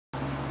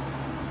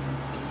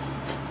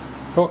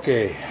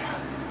Okay,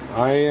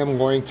 I am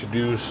going to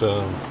do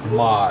some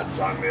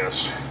mods on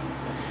this,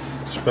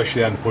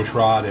 especially on push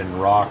rod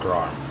and rocker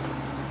arm.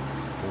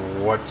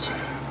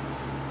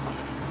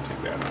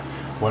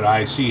 What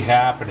I see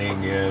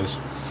happening is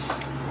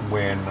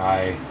when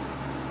I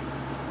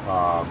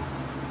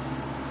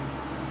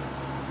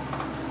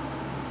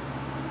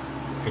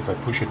if I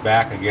push it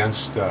back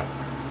against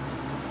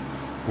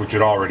which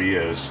it already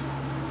is,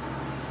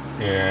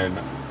 and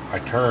I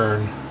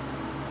turn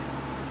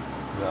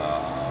the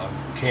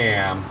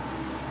cam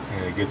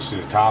and it gets to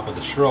the top of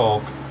the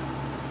stroke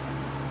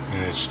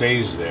and it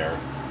stays there,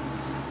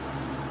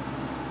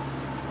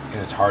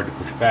 and it's hard to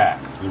push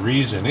back. The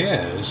reason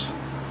is,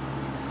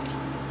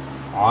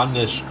 on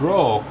this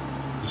stroke,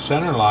 the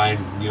center line,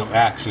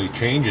 actually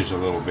changes a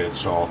little bit,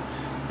 so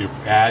you're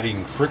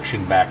adding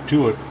friction back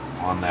to it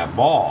on that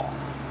ball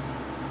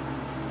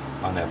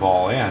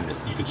end.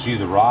 You can see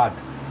the rod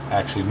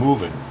actually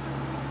moving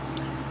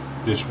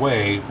this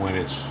way when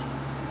it's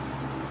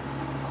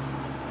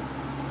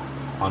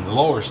on the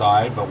lower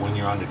side, but when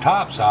you're on the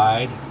top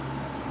side,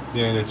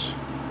 then it's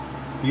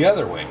the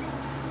other way.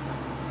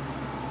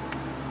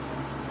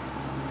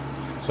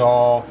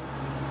 So,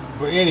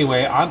 but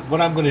anyway,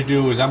 what I'm going to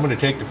do is I'm going to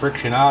take the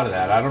friction out of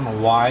that. I don't know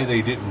why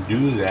they didn't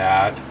do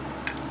that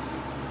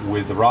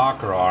with the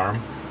rocker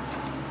arm.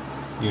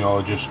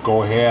 Just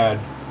go ahead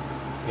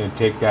and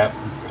take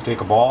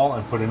a ball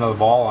and put another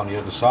ball on the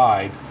other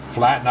side,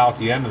 flatten out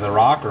the end of the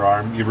rocker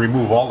arm. You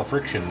remove all the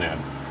friction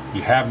then.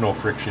 You have no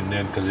friction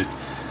then, because it's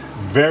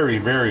very,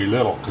 very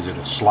little, because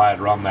it'll slide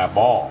around that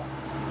ball.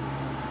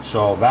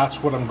 So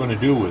that's what I'm going to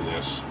do with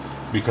this,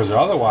 because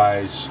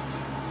otherwise,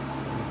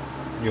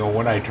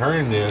 when I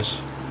turn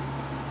this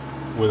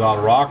without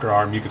a rocker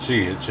arm, you can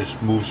see it just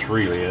moves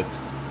freely.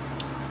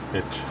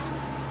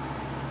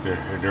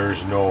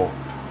 There's no.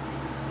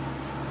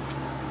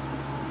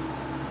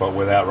 But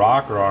with that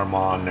rocker arm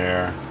on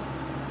there,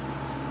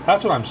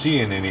 that's what I'm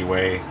seeing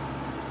anyway.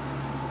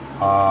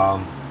 I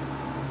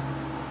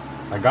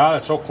got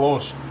it so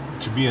close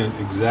to being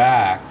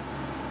exact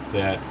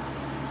that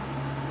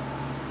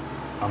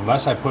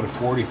unless I put a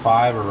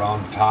 45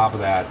 around the top of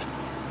that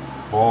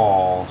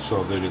ball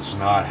so that it's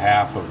not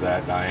half of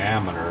that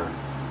diameter,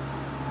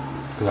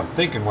 because I'm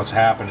thinking what's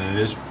happening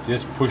is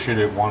it's pushing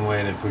it one way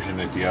and then pushing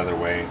it the other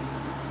way.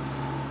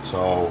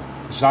 So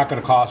it's not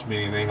going to cost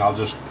me anything. I'll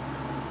just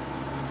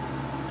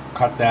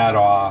cut that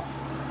off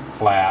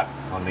flat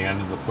on the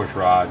end of the push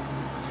rod,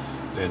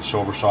 then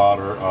silver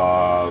solder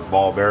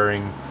ball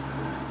bearing,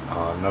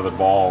 another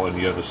ball on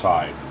the other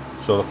side.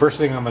 So the first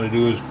thing I'm going to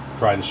do is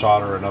try to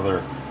solder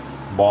another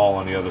ball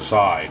on the other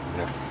side,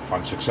 and if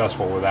I'm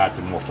successful with that,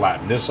 then we'll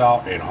flatten this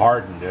out and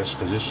harden this,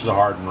 because this is a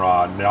hardened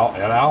rod, and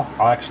I'll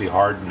actually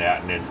harden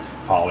that and then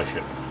polish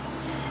it.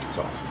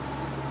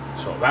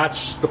 So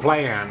that's the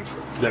plan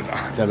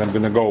that I'm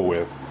going to go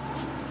with.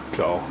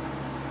 So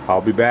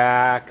I'll be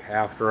back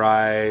after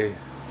I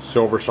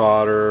silver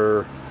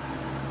solder,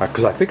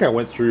 because I think I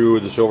went through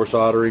the silver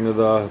soldering of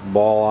the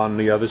ball on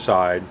the other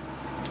side.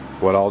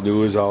 What I'll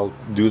do is I'll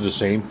do the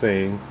same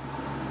thing.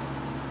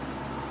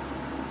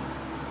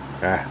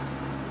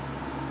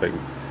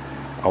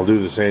 I'll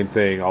do the same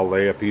thing. I'll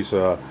lay a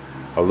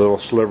little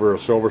sliver of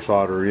silver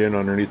solder in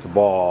underneath the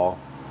ball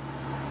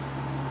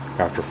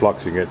after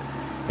fluxing it,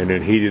 and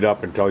then heat it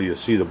up until you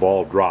see the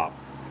ball drop.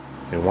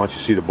 And once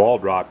you see the ball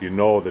drop, you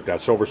know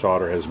that silver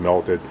solder has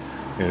melted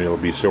and it'll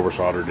be silver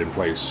soldered in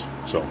place.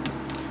 So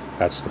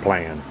that's the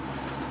plan.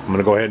 I'm going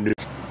to go ahead and do.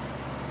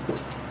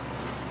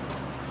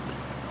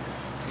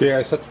 Okay,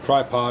 I set the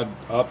tripod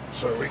up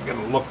so we can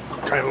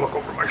kind of look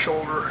over my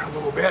shoulder a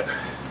little bit.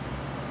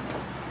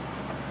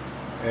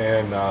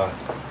 And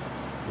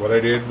what I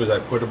did was I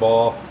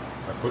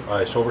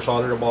silver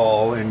soldered a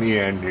ball in the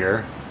end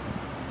here,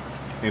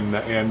 in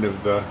the end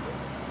of the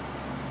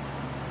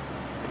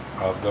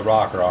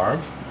rocker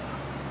arm.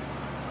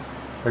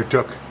 I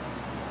took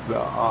the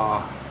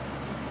I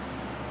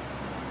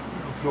don't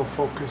know if it'll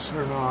focus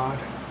or not.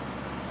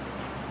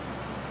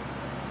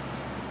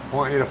 I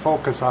want you to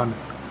focus on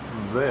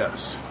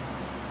this.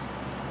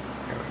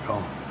 There we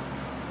go.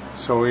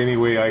 So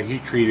anyway, I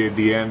heat treated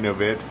the end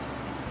of it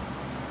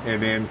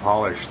and then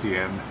polished the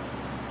end.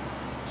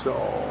 So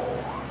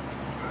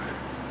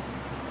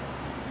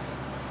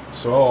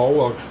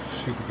we'll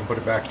see if we can put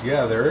it back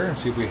together and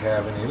see if we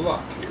have any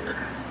luck here.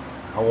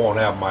 I won't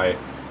have my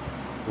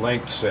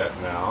length set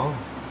now,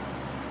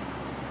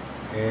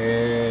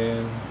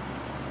 and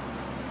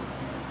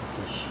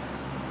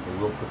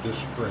we'll put this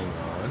spring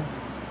on,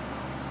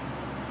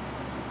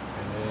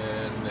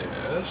 and then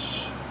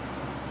this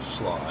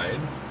slide.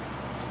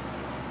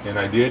 And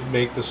I did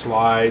make the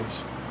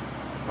slides.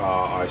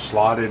 I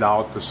slotted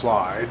out the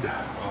slide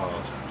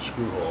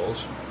screw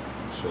holes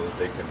so that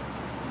they can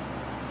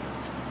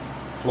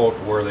float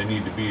to where they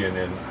need to be, and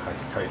then I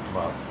tighten them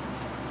up.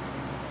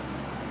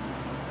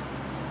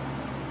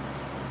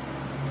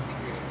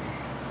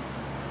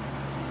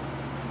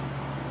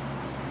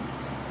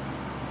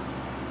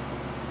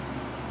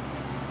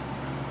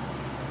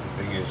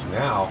 Is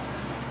now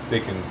they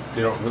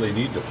don't really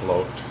need to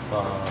float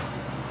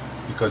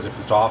because if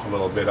it's off a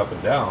little bit up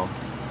and down,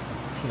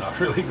 it's not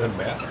really going to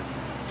matter.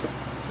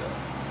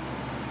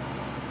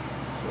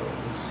 So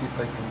let's see if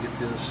I can get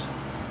this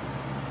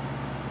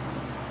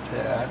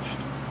attached.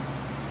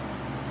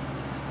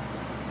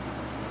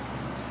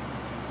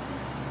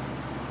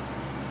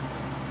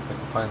 I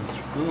can find the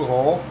screw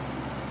hole.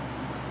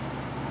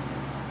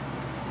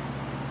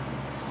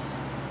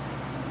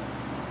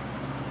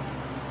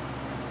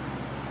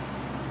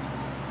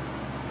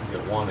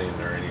 Get one in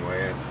there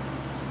anyway.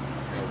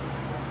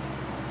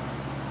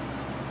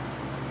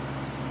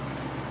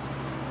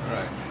 All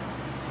right.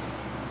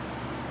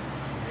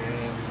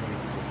 And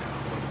go down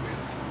a little bit.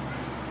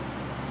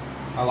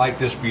 I like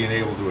this being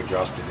able to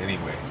adjust it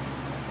anyway.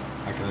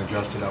 I can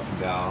adjust it up and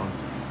down.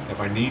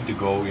 If I need to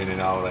go in and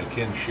out, I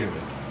can shim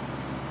it.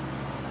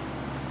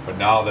 But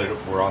now that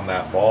we're on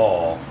that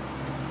ball,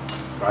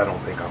 I don't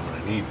think I'm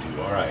going to need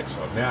to. All right,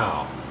 so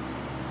now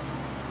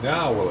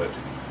will it?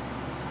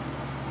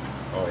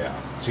 Oh yeah.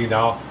 See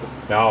now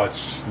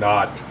it's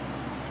not.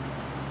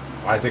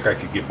 I think I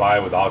could get by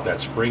without that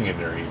spring in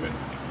there even.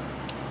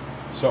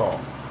 So,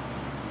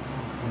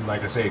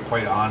 like I say,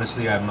 quite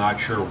honestly, I'm not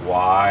sure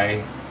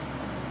why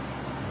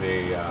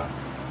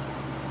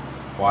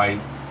why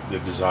the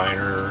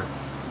designer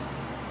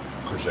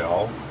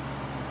Kerzel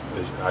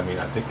is. I mean,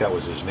 I think that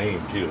was his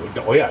name too.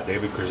 Oh yeah,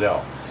 David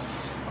Kerzel.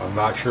 I'm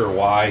not sure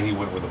why he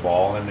went with the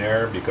ball in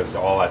there, because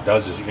all that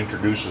does is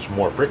introduces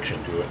more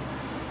friction to it.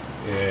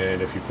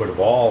 And if you put a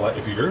ball,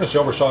 if you're going to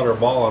silver solder a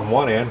ball on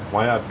one end,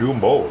 why not do them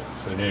both?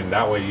 And then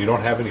that way you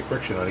don't have any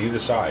friction on either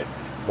side.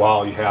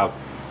 While you have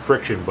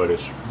friction, but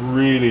it's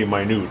really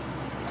minute.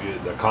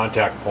 The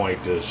contact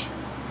point is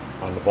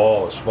on the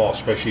ball is small,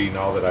 especially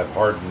now that I've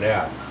hardened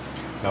that.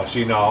 Now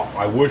see, now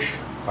I wish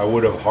I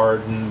would have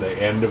hardened the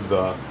end of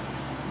the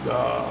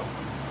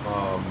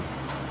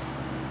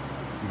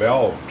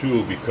valve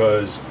too,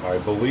 because I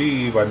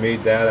believe I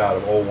made that out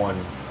of 01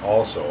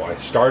 also. I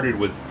started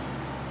with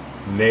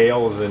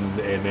nails and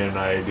then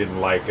I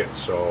didn't like it,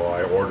 so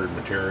I ordered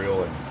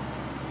material, and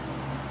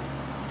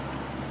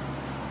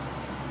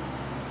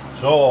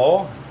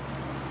so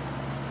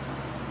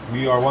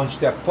we are one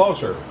step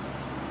closer.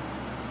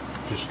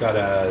 Just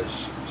gotta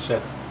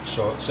set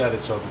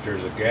it so that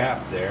there's a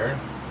gap there.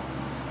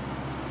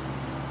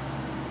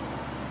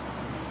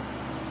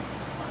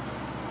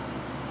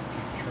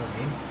 Keep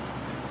turning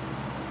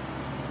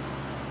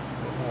a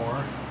little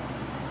more.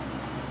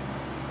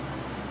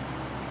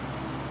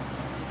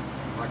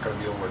 I'm not going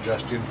to be able to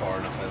adjust in far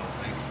enough, I don't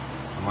think.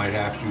 I might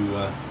have to,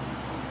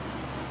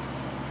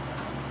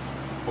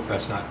 hope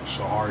that's not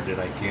so hard that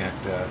I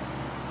can't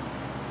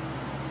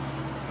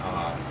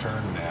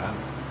turn that.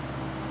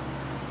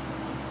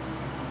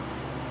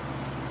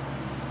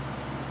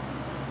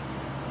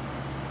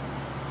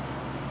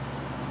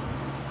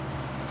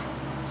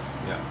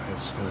 Yeah,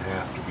 it's going to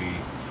have to be,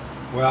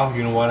 well,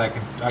 you know what, I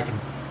can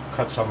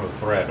cut some of the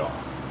thread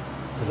off,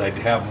 because I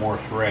have more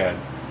thread,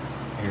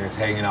 and it's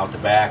hanging out the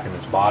back and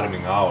it's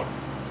bottoming out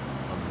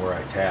on where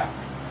I tapped.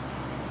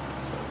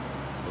 So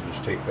we'll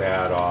just take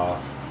that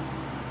off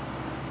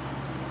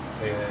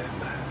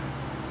and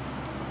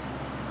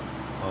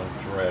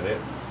unthread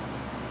it.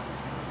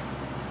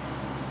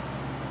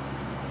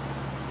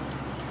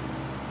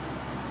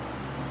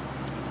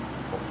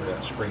 Hopefully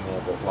that spring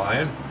won't go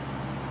flying.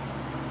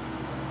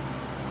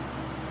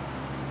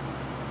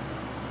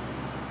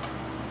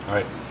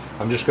 Alright,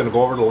 I'm just going to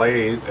go over the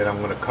lathe and I'm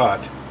going to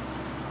cut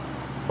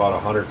about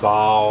 100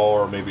 thou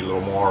or maybe a little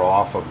more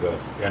off of the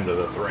end of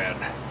the thread,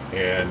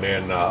 and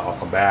then I'll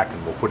come back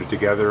and we'll put it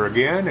together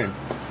again and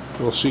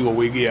we'll see what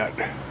we get.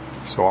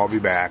 So I'll be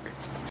back.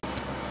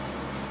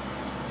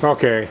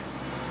 Okay,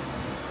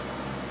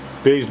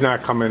 day's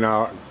not coming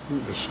out,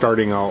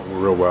 starting out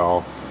real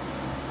well.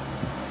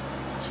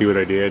 See what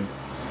I did?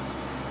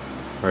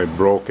 I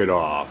broke it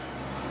off,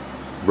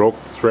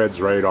 broke the threads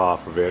right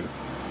off of it.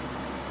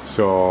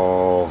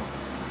 So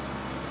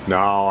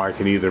now I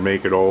can either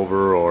make it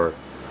over or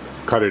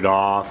cut it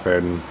off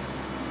and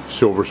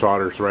silver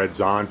solder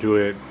threads onto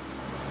it.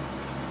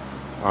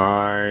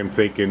 I'm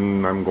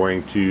thinking I'm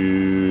going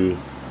to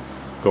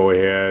go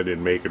ahead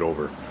and make it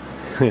over.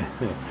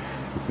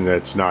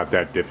 It's not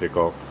that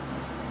difficult.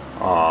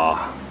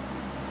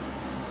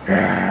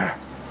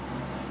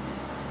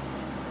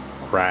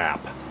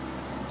 Crap.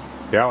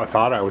 Yeah, I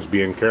thought I was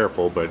being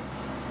careful, but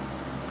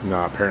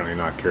no, apparently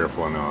not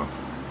careful enough.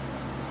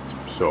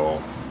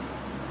 So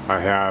I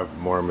have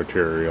more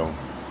material.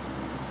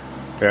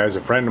 As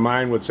a friend of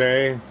mine would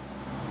say,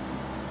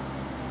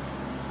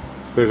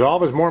 there's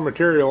always more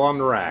material on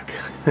the rack.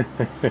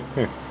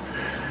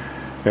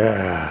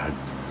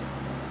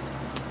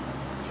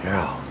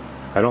 Yeah,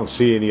 I don't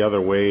see any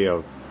other way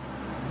of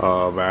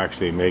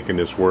actually making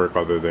this work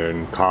other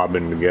than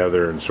cobbing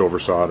together and silver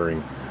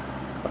soldering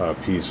a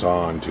piece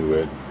onto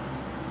it.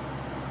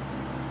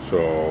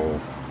 So,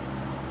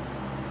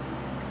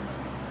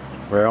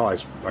 well, I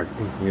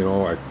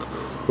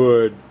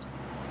could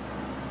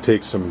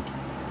take some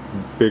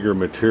bigger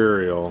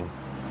material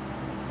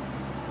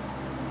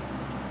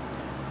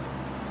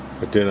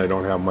but then I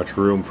don't have much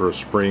room for a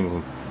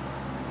spring.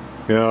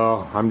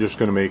 Yeah, I'm just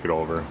gonna make it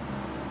over.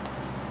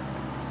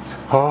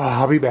 Oh,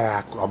 I'll be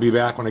back. I'll be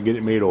back when I get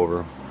it made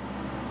over.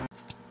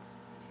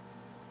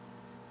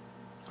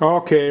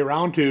 Okay,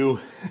 round two.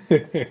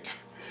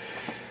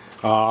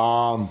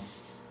 I'm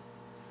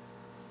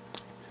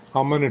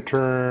gonna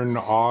turn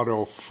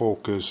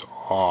autofocus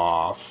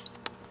off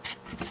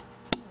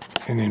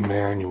and then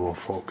manual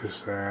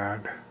focus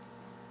that.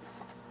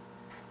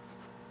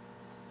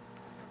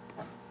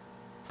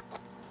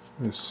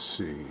 Let's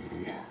see.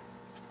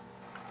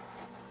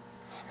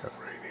 Got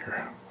right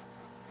here.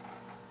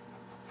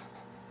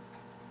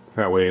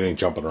 That way it ain't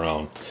jumping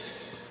around.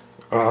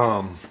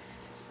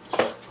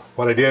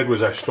 What I did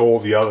was I stole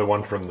the other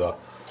one from the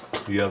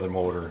other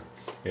motor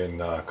and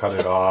cut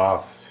it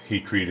off,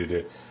 heat treated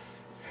it,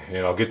 and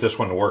I'll get this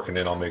one to work and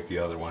then I'll make the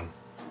other one.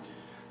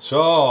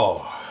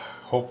 So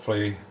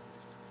hopefully,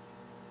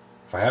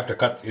 if I have to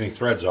cut any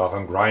threads off,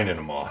 I'm grinding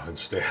them off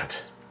instead.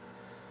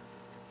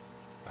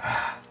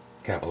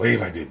 Can't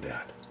believe I did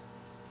that.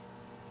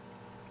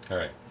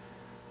 Alright,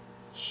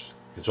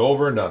 it's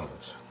over and done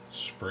with.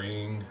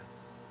 Spring.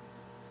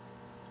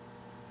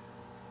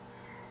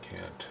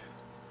 Can't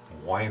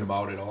whine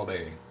about it all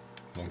day.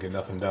 Won't get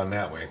nothing done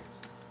that way.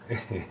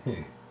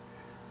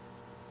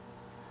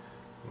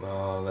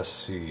 Let's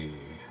see.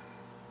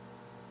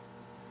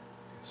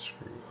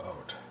 Screw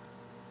out.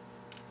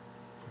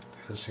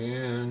 Put this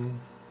in.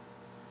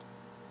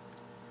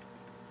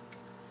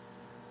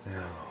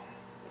 Now,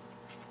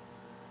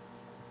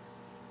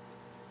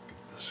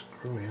 get the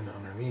screw in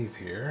underneath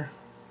here.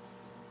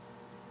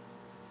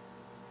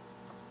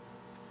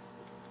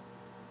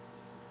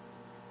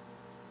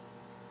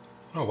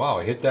 Oh wow,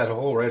 I hit that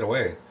hole right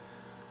away.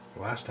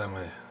 Last time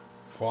I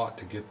fought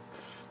to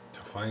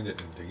find it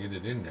and to get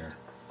it in there.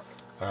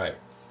 Alright,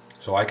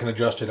 so I can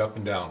adjust it up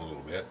and down a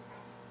little bit.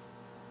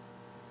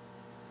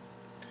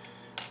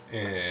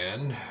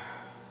 And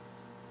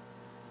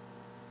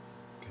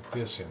get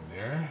this in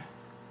there.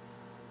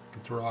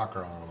 Get the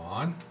rocker arm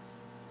on.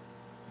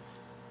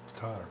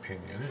 Cotter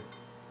pin in it.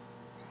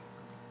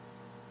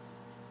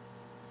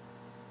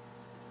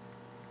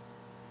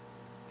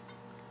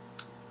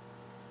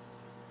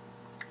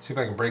 See if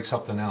I can break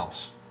something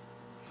else.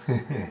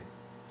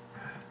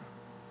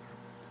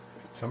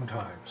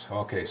 Sometimes.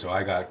 Okay, so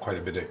I got quite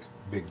a bit of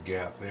big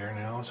gap there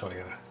now, so I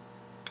gotta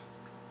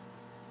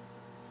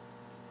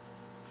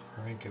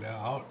crank it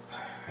out.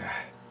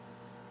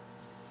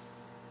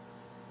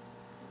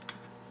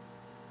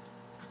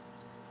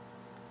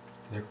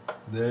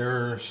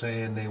 They're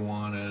saying they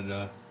wanted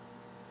a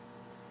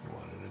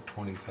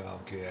 20 thou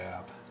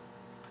gap.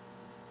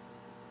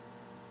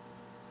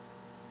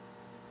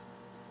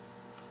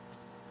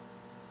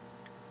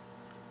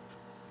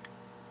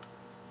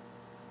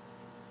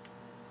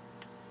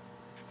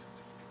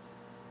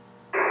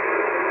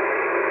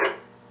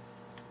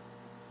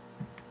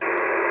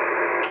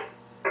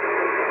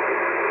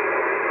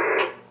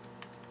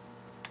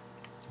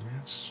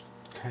 That's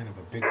kind of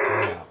a big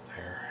gap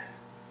there.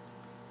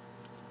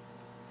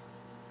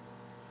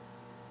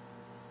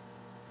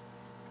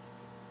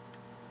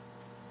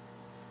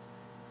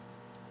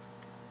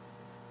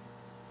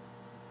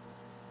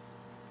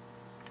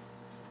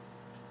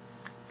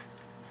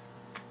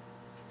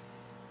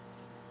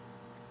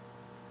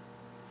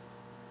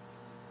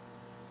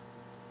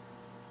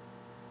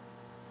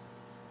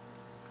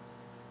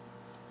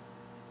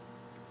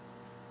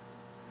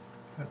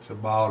 That's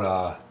about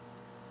a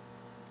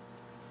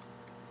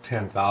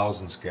 10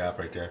 thousandths gap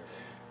right there,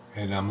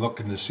 and I'm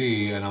looking to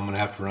see, and I'm gonna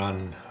have to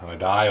run a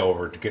die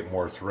over to get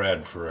more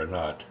thread for a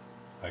nut.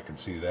 I can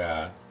see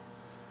that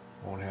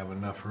won't have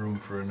enough room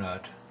for a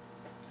nut,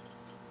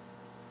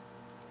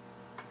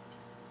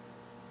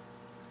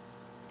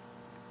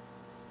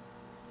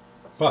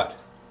 but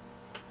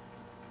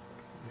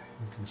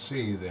you can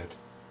see that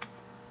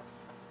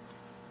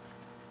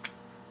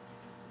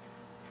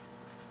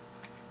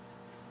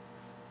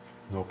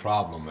no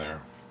problem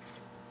there.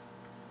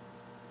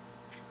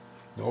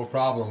 No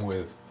problem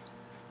with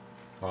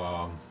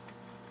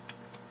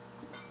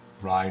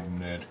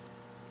riding it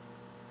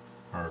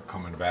or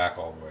coming back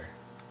all the way.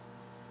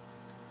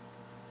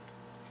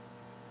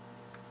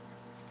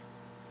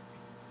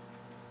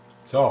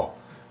 So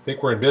I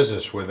think we're in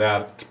business with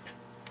that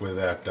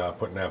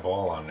putting that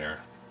ball on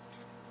there.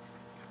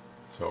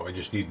 So I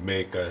just need to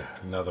make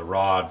another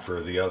rod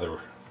for the other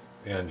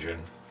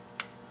engine.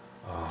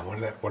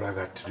 What I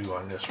got to do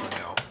on this one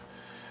now?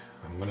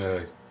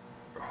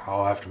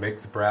 I'll have to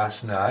make the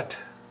brass nut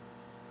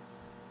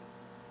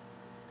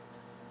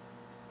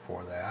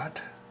for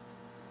that.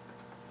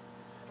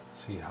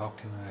 Let's see, how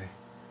can I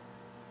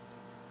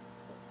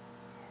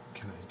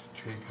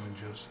take and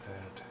adjust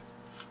that?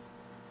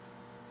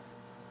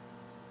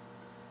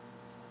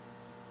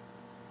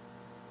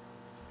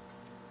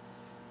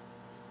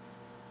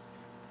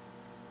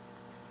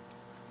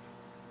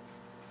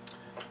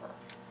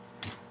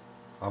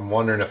 I'm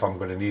wondering if I'm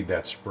going to need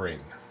that spring.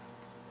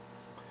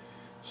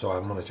 So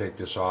I'm going to take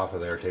this off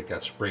of there, take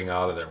that spring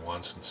out of there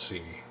once and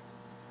see.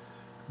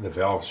 The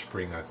valve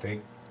spring, I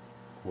think,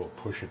 will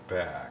push it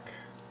back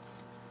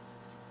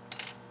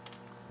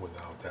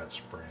without that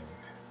spring.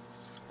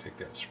 Take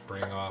that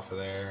spring off of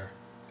there.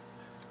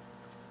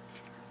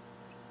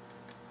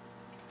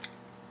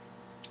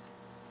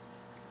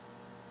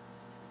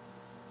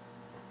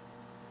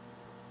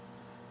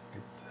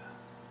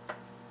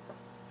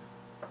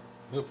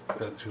 Oop,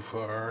 got too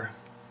far.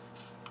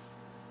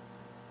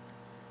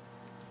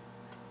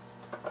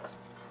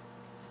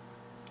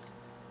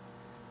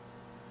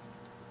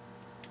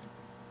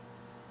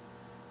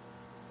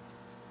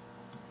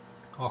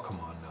 Oh, come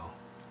on now.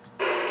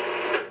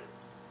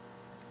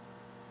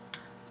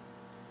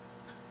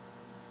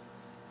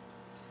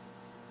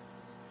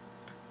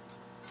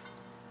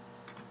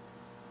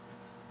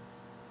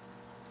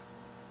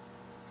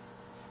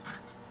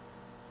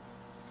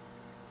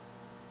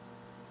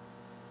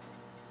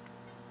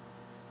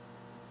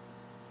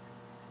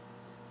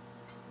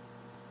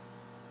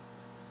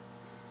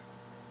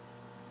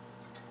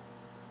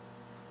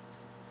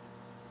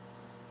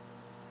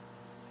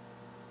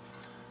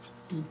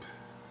 Oop.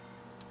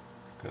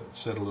 Got it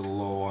set a little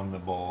low on the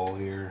ball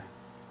here.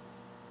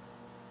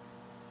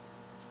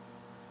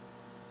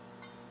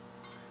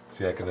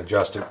 See, I can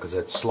adjust it because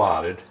it's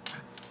slotted.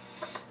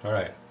 All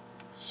right,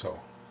 so.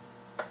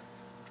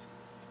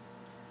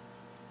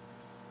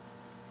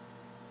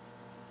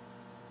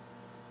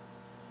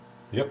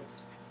 Yep.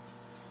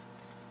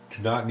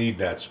 Do not need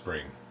that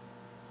spring.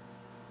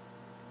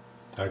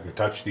 I can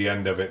touch the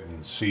end of it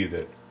and see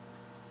that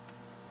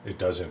it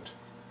doesn't.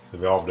 The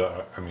valve,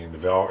 the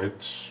valve,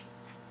 it's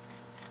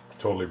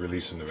totally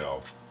releasing the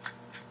valve.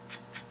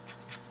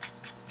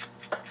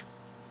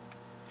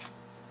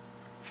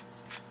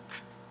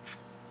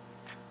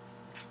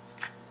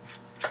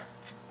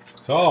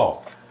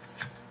 So,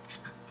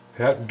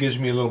 that gives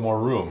me a little more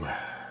room.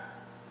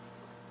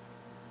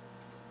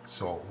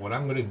 So what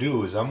I'm going to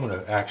do is I'm going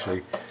to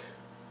actually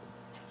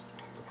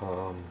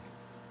turn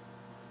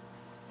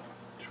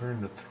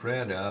the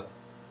thread up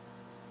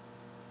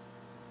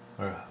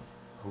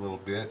a little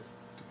bit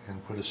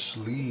and put a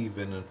sleeve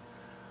in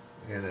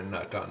a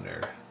nut on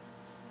there.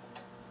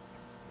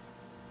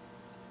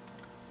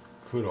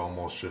 Could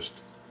almost just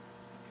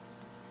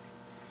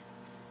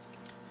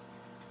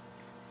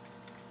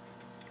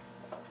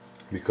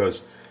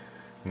because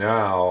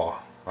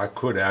now I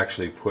could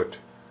actually put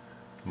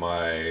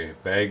my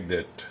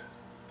magnet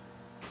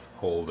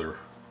holder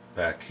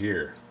back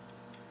here.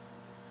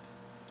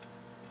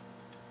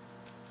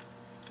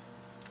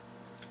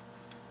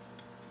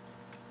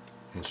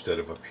 Instead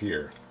of up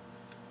here.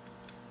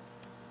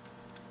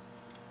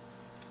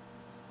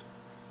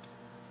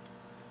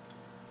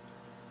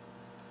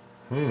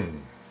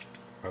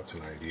 That's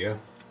an idea.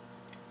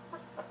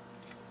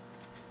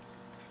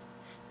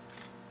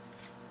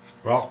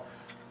 Well,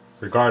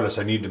 regardless,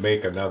 I need to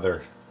make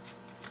another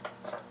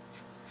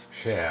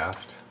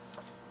shaft,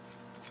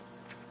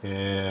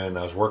 and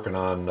I was working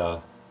on the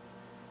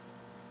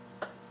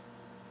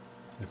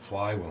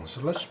flywheel.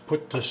 So let's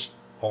put this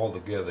all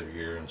together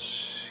here and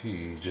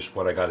see just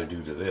what I got to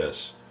do to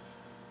this.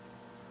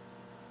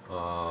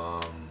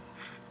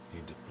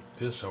 Need to put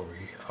this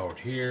out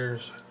here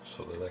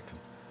so that I can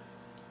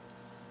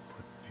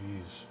put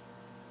these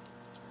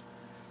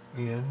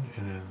in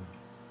and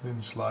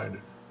then slide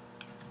it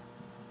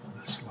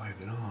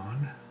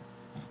on,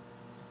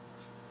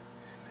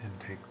 and then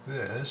take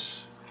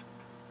this.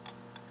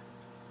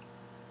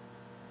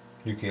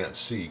 You can't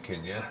see,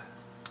 can you?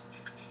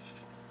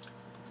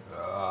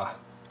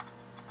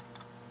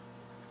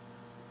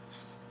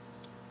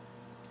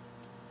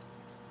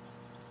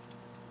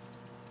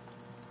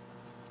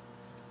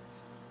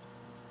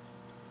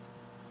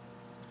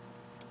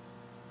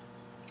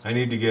 I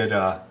need to get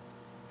a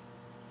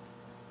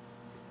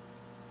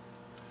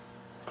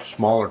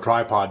smaller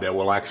tripod that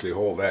will actually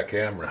hold that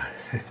camera.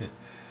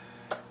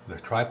 The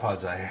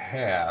tripods I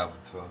have,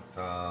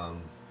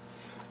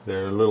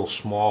 they're a little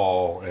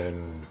small,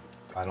 and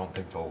I don't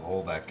think they'll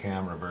hold that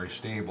camera very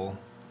stable.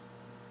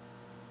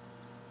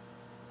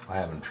 I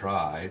haven't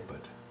tried,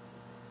 but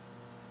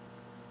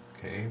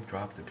okay,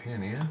 drop the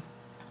pin in.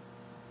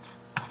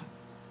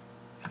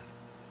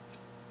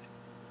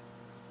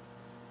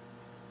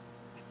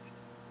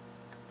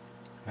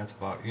 That's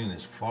about in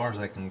as far as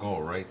I can go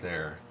right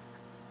there.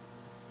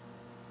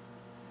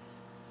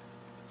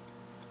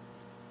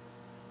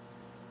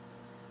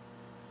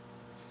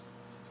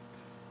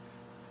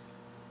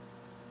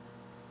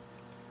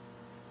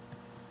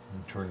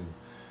 And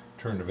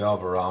turn the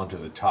valve around to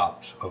the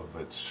tops of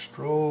its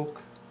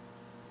stroke.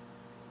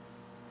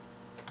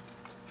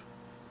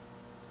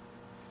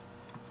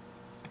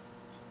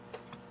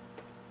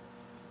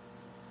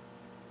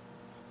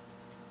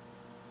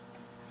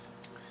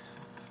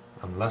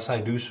 Unless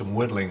I do some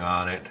whittling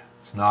on it,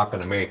 it's not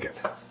going to make it.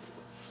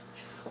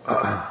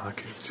 I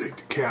can take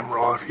the camera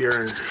off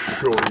here and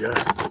show you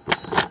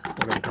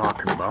what I'm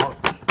talking about.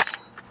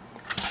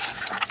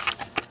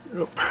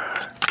 Yep.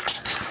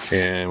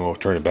 And we'll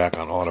turn it back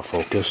on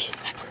autofocus.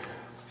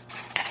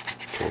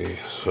 Okay,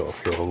 so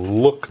if you'll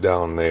look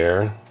down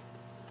there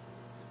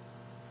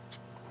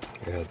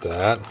at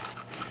that,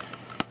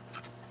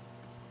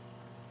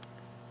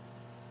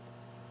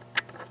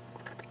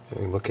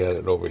 me look at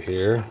it over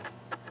here.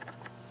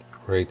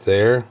 Right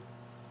there.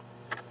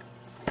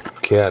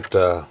 Can't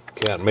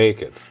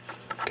make it.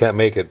 Can't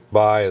make it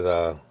by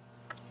the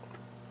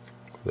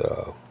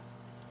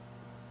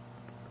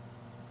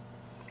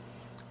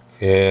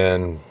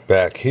and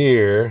back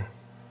here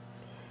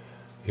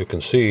you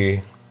can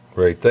see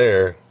right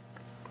there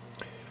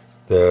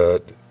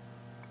that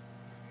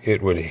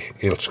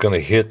it's going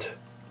to hit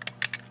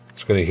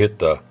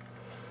the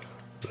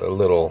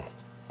little,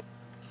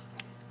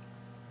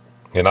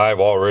 and I've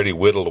already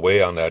whittled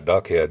away on that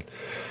duck head.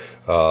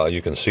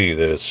 You can see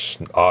that it's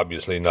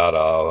obviously not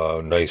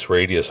a nice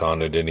radius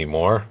on it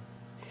anymore.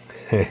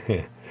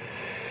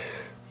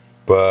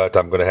 But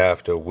I'm going to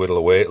have to whittle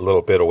away a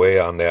little bit away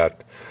on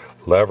that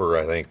lever,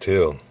 I think,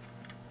 too,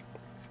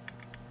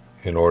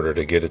 in order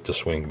to get it to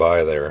swing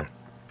by there.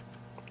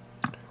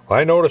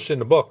 I noticed in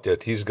the book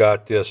that he's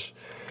got this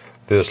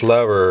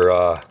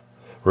lever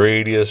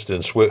radiused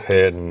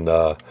and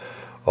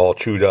all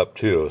chewed up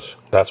too. So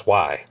that's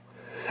why,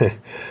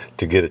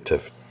 to get it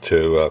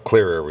to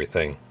clear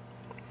everything.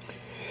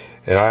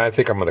 And I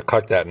think I'm going to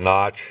cut that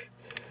notch.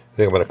 I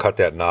think I'm going to cut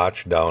that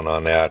notch down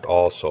on that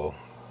also.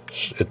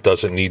 It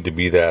doesn't need to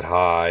be that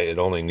high. It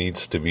only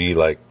needs to be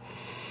like,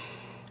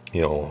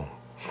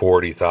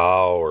 40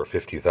 thou or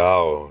 50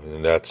 thou,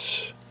 and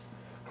that's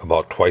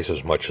about twice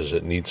as much as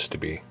it needs to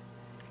be.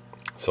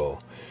 So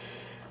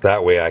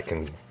that way I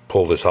can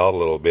pull this out a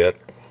little bit.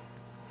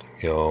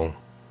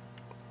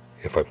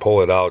 If I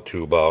pull it out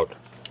to about,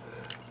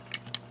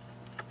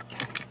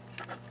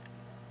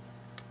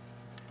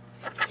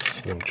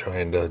 I'm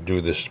trying to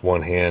do this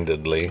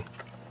one-handedly,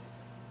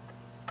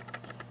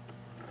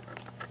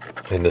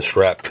 and the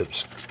strap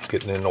keeps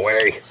getting in the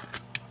way.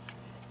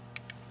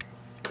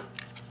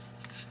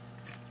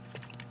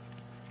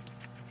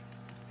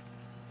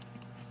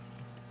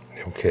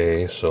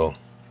 Okay, so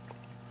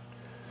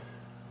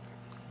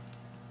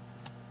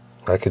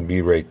I could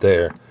be right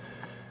there.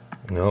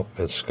 Nope,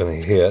 it's going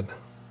to hit.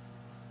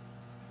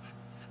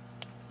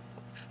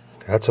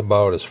 That's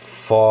about as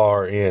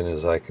far in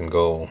as I can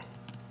go.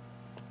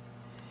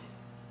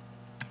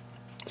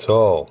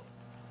 So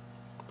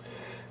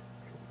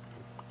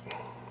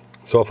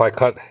if I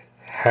cut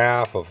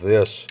half of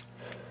that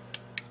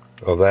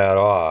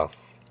off,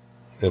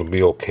 it'll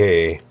be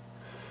okay,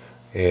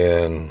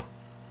 and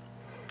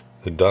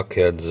the duck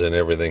heads and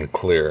everything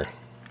clear.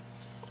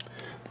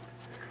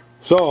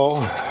 So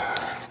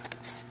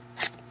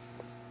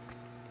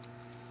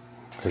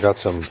I got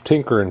some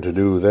tinkering to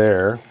do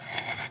there,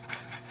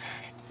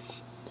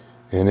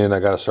 and then I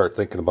got to start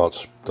thinking about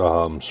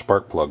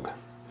spark plug.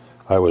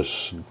 I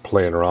was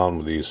playing around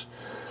with these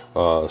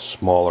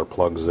smaller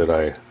plugs that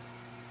I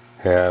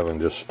have and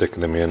just sticking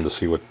them in to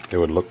see what it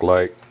would look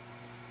like.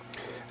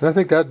 And I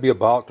think that'd be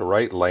about the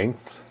right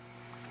length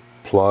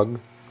plug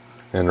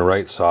and the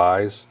right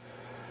size.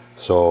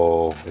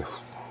 So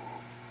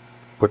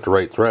put the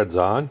right threads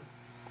on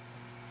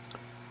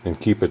and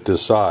keep it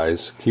this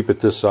size,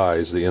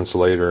 the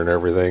insulator and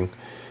everything,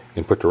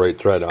 and put the right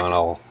thread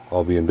on,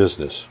 I'll be in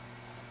business.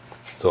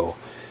 So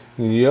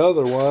the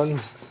other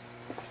one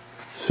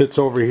sits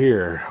over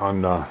here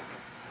on the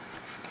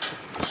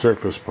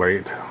surface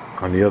plate,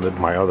 on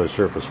my other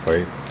surface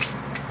plate,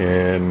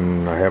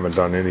 and I haven't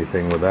done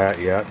anything with that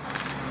yet.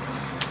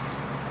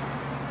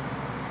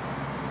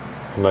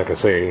 And like I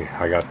say,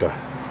 I got the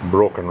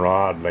broken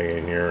rod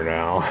laying here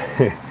now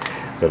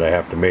that I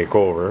have to make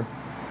over,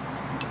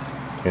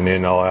 and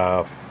then I'll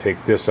have to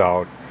take this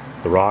out,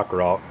 the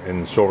rocker out,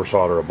 and silver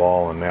solder a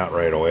ball on that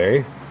right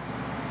away.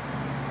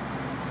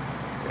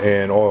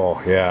 And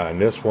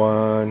and this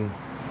one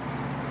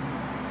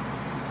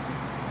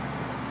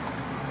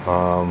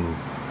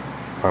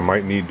I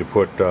might need to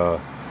put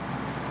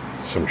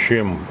some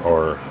shim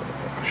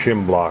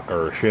block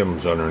or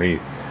shims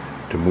underneath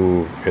to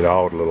move it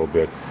out a little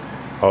bit.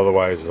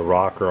 Otherwise the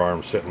rocker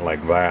arm's sitting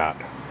like that.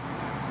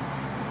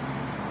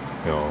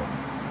 So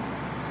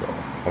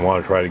I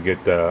want to try to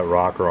get the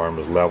rocker arm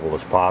as level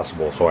as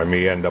possible, so I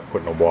may end up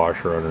putting a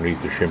washer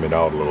underneath to shim it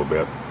out a little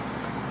bit,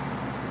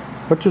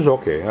 which is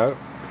okay.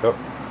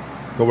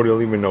 Nobody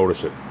will even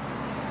notice it.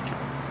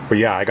 But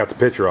yeah, I got the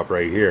picture up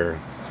right here,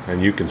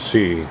 and you can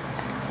see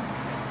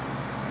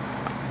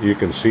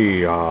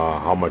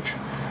how much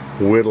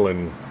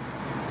whittling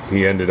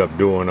he ended up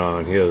doing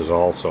on his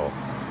also.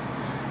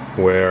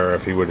 Where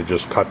if he would have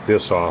just cut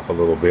this off a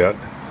little bit,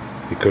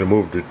 he could have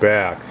moved it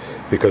back,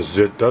 because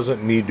it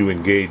doesn't need to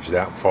engage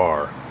that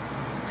far.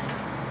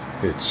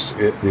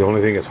 The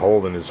only thing it's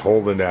holding is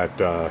holding that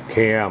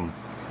cam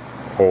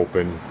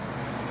open,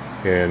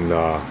 and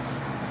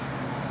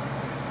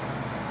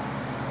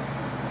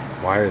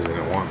why isn't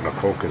it wanting to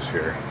focus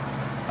here?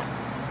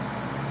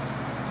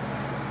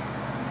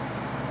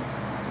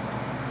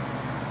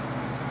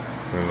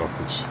 I don't know if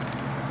it's,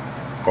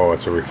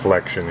 it's a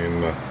reflection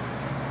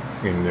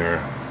in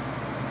there,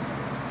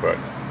 but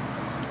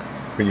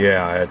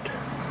yeah,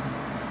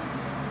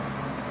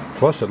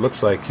 plus it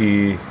looks like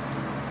he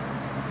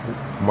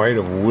might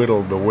have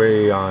whittled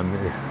away on,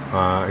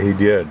 he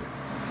did,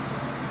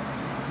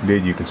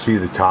 you can see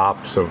the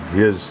tops of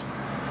his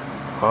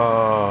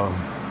arms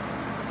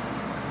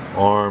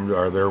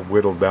are they're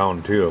whittled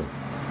down too.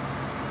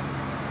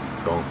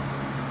 So,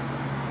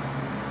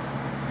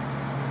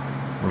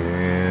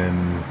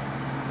 and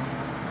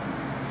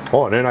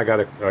oh, and then I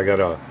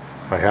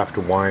have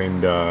to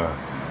wind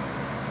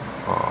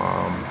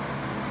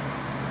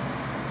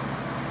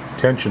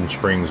tension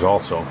springs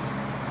also.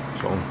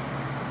 So,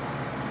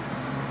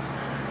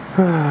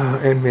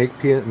 and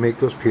make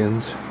those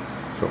pins.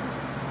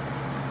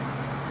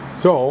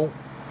 So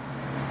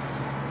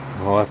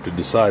I'll have to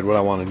decide what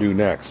I want to do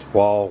next.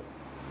 Well,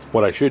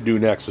 what I should do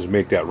next is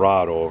make that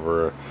rod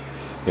over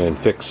and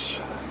fix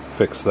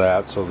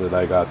that so that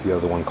I got the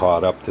other one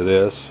caught up to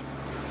this,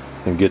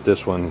 and get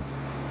this one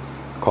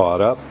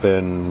caught up,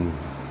 and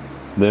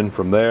then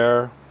from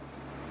there,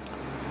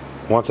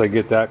 once I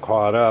get that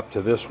caught up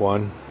to this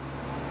one,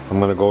 I'm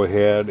going to go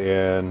ahead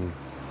and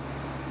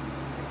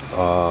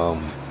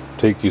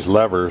take these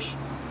levers.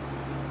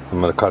 I'm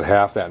going to cut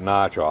half that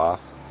notch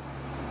off,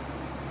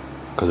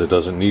 because it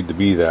doesn't need to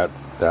be that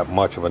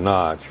much of a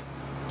notch.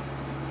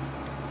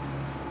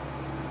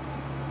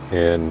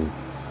 And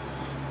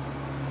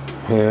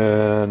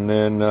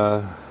then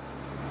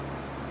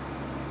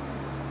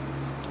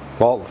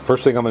well, the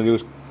first thing I'm going to do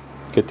is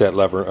get that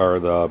lever or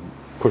the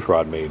push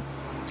rod made.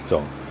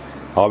 So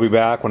I'll be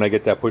back when I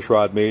get that push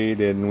rod made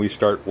and we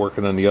start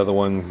working on the other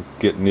one,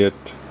 getting it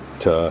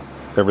to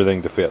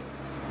everything to fit.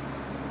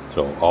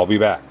 So I'll be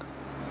back.